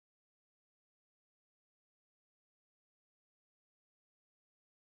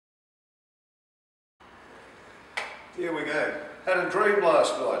Here we go. Had a dream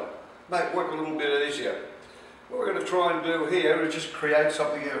last night. Make work a little bit easier. What we're going to try and do here is just create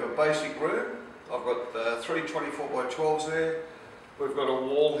something out of a basic room. I've got 3 24 by 12s there. We've got a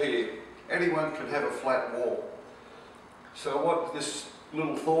wall here. Anyone can have a flat wall. So what this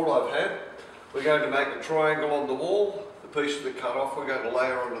little thought I've had, we're going to make a triangle on the wall. The pieces that cut off we're going to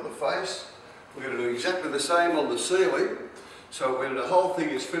layer onto the face. We're going to do exactly the same on the ceiling. So when the whole thing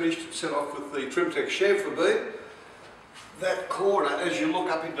is finished, set off with the Trim-Tex Chamfer Bead, that corner, as you look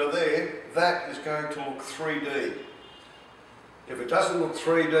up into there, that is going to look 3D. If it doesn't look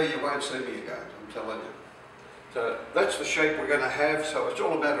 3D, you won't see me again, I'm telling you. So that's the shape we're going to have, so it's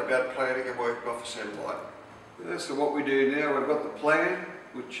all a matter about planning and working off a set line. So what we do now, we've got the plan,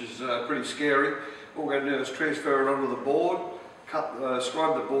 which is pretty scary. What we're going to do is transfer it onto the board,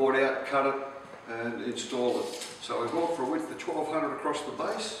 scribe the board out, cut it, and install it. So we've gone for a width of 1200 across the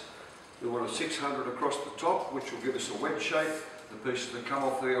base. We want a 600 across the top, which will give us a wedge shape. The pieces that come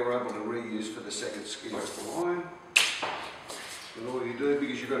off there we're able to reuse for the second skin. That's the line. And all you do,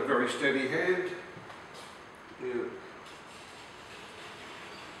 because you've got a very steady hand, you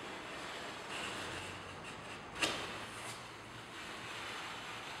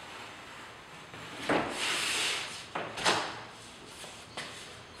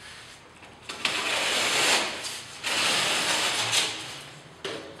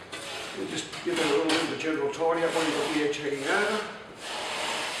just give it a little bit of a general tidy up when you've got the edge hanging over.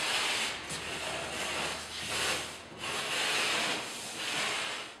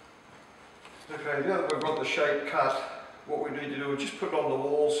 Okay, now that we've got the shape cut, what we need to do is just put it on the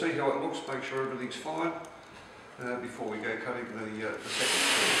wall, see how it looks, make sure everything's fine before we go cutting the second piece.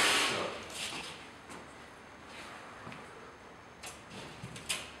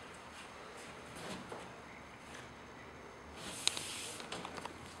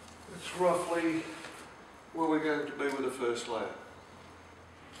 That's roughly where we're going to be with the first layer.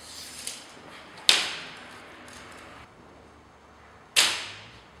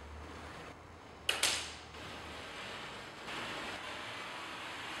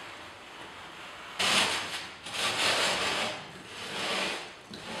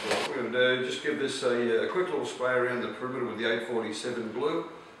 Just give this a quick little spray around the perimeter with the 847 glue,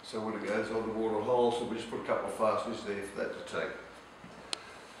 so when it goes on the water hole, so we just put a couple of fasteners there for that to take.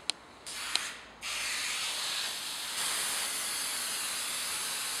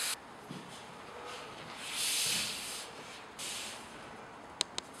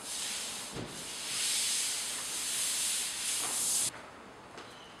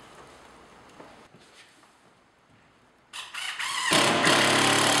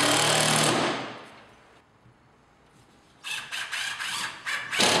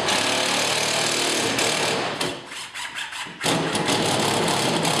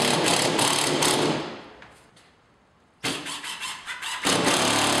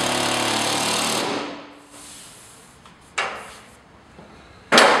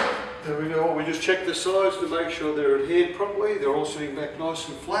 There we go, we just check the sides to make sure they're adhered properly, they're all sitting back nice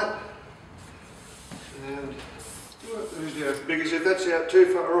and flat. And because if that's out too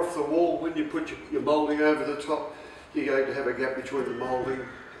far off the wall, when you put your moulding over the top, you're going to have a gap between the moulding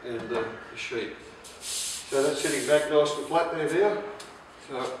and the sheet. So that's sitting back nice and flat there now.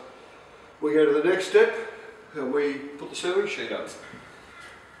 So we go to the next step and we put the ceiling sheet up.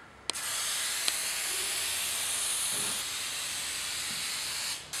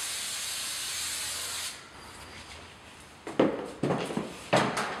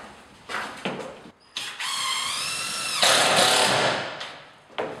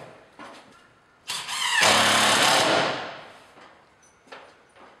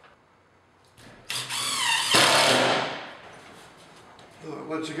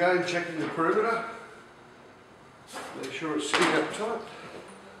 Once again, checking the perimeter, make sure it's sitting up tight.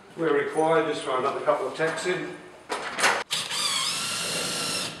 Where required, just throw another couple of tacks in.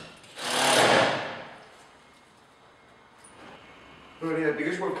 Right,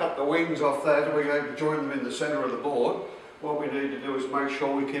 because we've cut the wings off that and we're going to join them in the centre of the board, what we need to do is make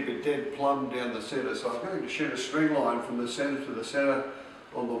sure we keep it dead plumb down the centre. So I'm going to shoot a string line from the centre to the centre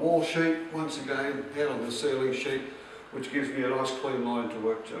on the wall sheet, once again out on the ceiling sheet, which gives me a nice clean line to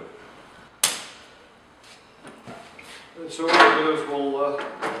work to. And so what we'll do is we'll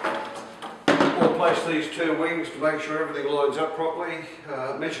place these two wings to make sure everything lines up properly.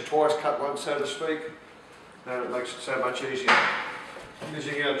 Measure twice, cut once, so to speak, and it makes it so much easier.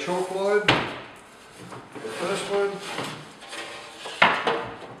 Using our chalk line, the first one.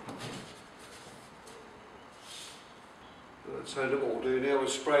 So what we'll do now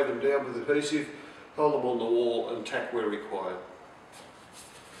is spray them down with adhesive, hold them on the wall and tack where required.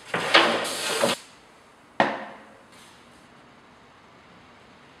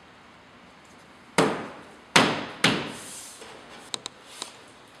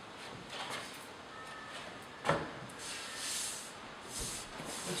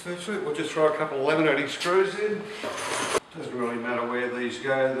 virtually. We'll just throw a couple of laminating screws in. Doesn't really matter where these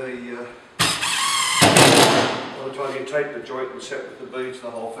go. By the time you take the joint and set with the beads, the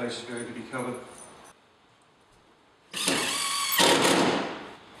whole face is going to be covered.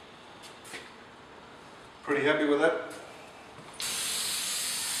 Pretty happy with that?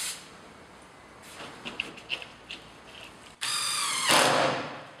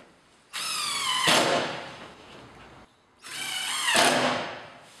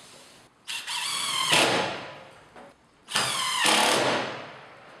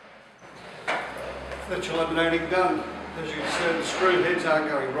 That's your laminating done. As you can see, the screw heads aren't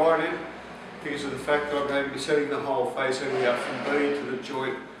going right in because of the fact that I'm going to be setting the whole face only up from bead to the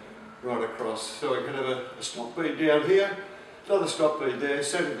joint right across. So we can have a stop bead down here, another stop bead there,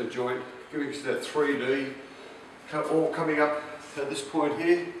 setting the joint, giving us that 3D, all coming up at this point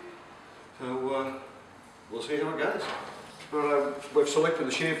here. So we'll see how it goes. Right, we've selected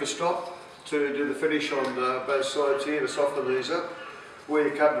the chamfer stop to do the finish on both sides here to soften these up. Where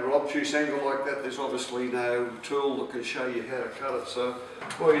you cut at an obtuse angle like that, there's obviously no tool that can show you how to cut it. So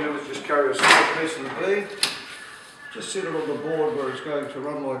all you do is just carry a small piece of the bead, just sit it on the board where it's going to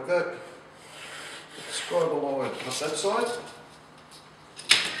run like that. Scribe a line up that side.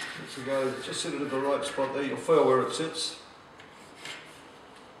 So go, just sit it in the right spot there. You'll feel where it sits.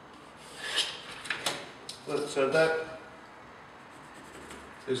 So that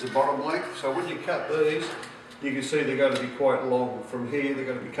is the bottom length. So when you cut these, you can see they're going to be quite long. From here, they're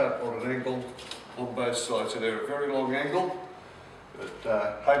going to be cut on an angle on both sides. So they're a very long angle,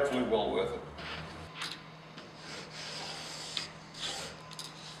 but hopefully well worth it.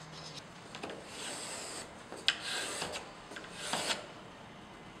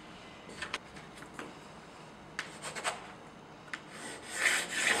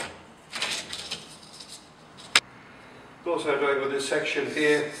 Also doing with this section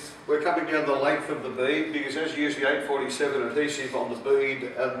here, we're coming down the length of the bead because as you use the 847 adhesive on the bead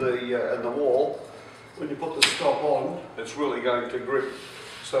and the wall, when you put the stop on, it's really going to grip.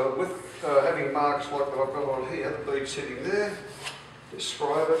 So with having marks like what I've got on here, the bead sitting there, just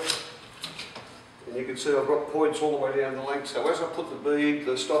scribe it, and you can see I've got points all the way down the length. So as I put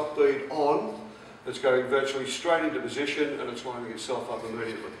the stop bead on, it's going virtually straight into position and it's lining itself up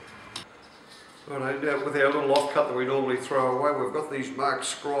immediately. Right, now with our little offcut that we normally throw away, we've got these marks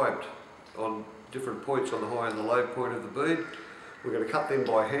scribed on different points on the high and the low point of the bead. We're going to cut them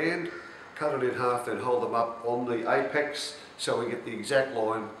by hand, cut it in half, then hold them up on the apex so we get the exact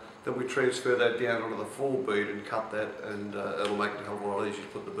line. Then we transfer that down onto the full bead and cut that, and it'll make it a hell of a lot easier to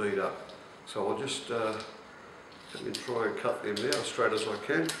put the bead up. So I'll just let me try and cut them now as straight as I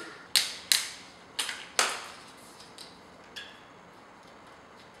can.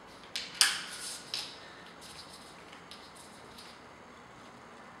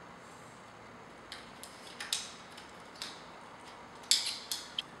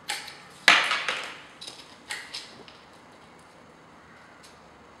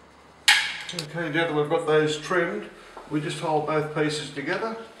 Okay, now that we've got those trimmed, we just hold both pieces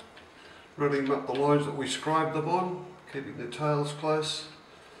together, running up the lines that we scribed them on, keeping the tails close.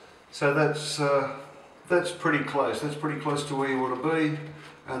 So that's pretty close. That's pretty close to where you want to be.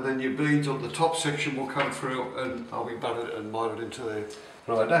 And then your beads on the top section will come through and they'll be butted and mited into there.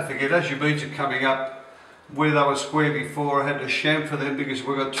 Right, don't forget, as your beads are coming up, where they were square before, I had to chamfer them because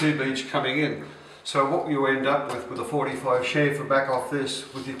we've got two beads coming in. So what you end up with a 45 chamfer back off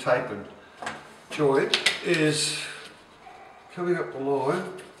this with your tapered joint is coming up the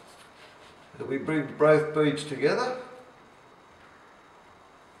line, and we bring both beads together.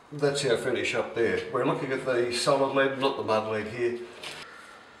 That's our finish up there. We're looking at the solid lead, not the mud lead here.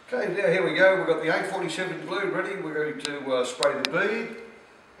 Okay, now here we go. We've got the 847 glue ready. We're going to spray the bead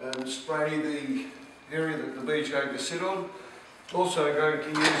and spray the area that the bead's going to sit on. Also going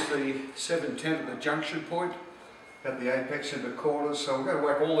to use the 710 at the junction point at the apex in the corners. So we're going to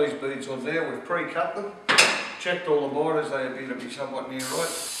whack all these beads on there. We've pre-cut them, checked all the miters, they appear to be somewhat near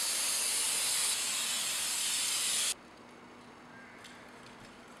right.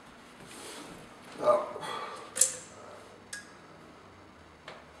 Oh.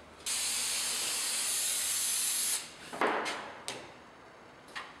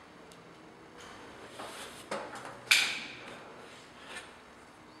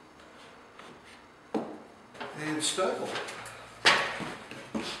 And staple.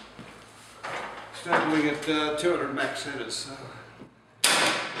 Stapling at 200 max centres.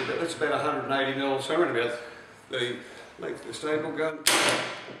 So that's about 180 mil, so around about the length of the staple gun.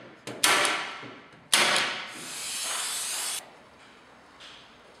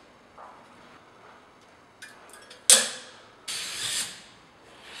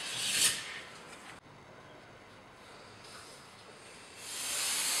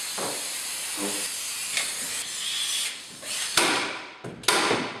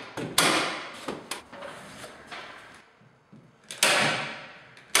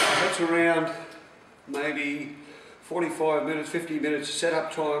 around maybe 45 minutes, 50 minutes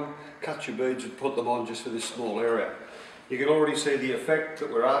setup time, cut your beads and put them on just for this small area. You can already see the effect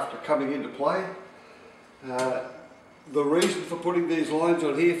that we're after coming into play. The reason for putting these lines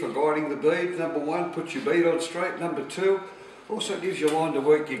on here for guiding the bead, number one, puts your bead on straight. Number two, also gives you a line to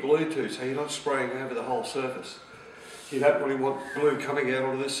work your glue to, so you're not spraying over the whole surface. You don't really want glue coming out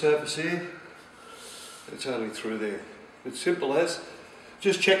onto this surface here. It's only through there. It's simple as.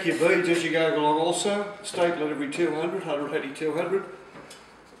 Just check your beads as you're going along also. Staple it every 200, 180, 200.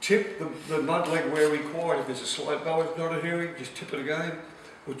 Tip the mud leg where required. If there's a slight bow it's not adhering, just tip it again,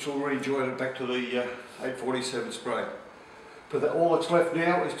 which will rejoin it back to the 847 spray. But all that's left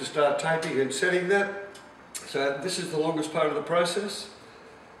now is to start taping and setting that. So this is the longest part of the process.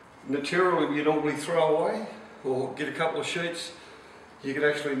 Material you normally throw away or get a couple of sheets. You can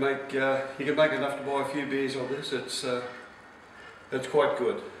actually make enough to buy a few beers on this. It's quite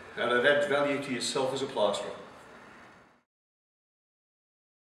good, and it adds value to yourself as a plasterer.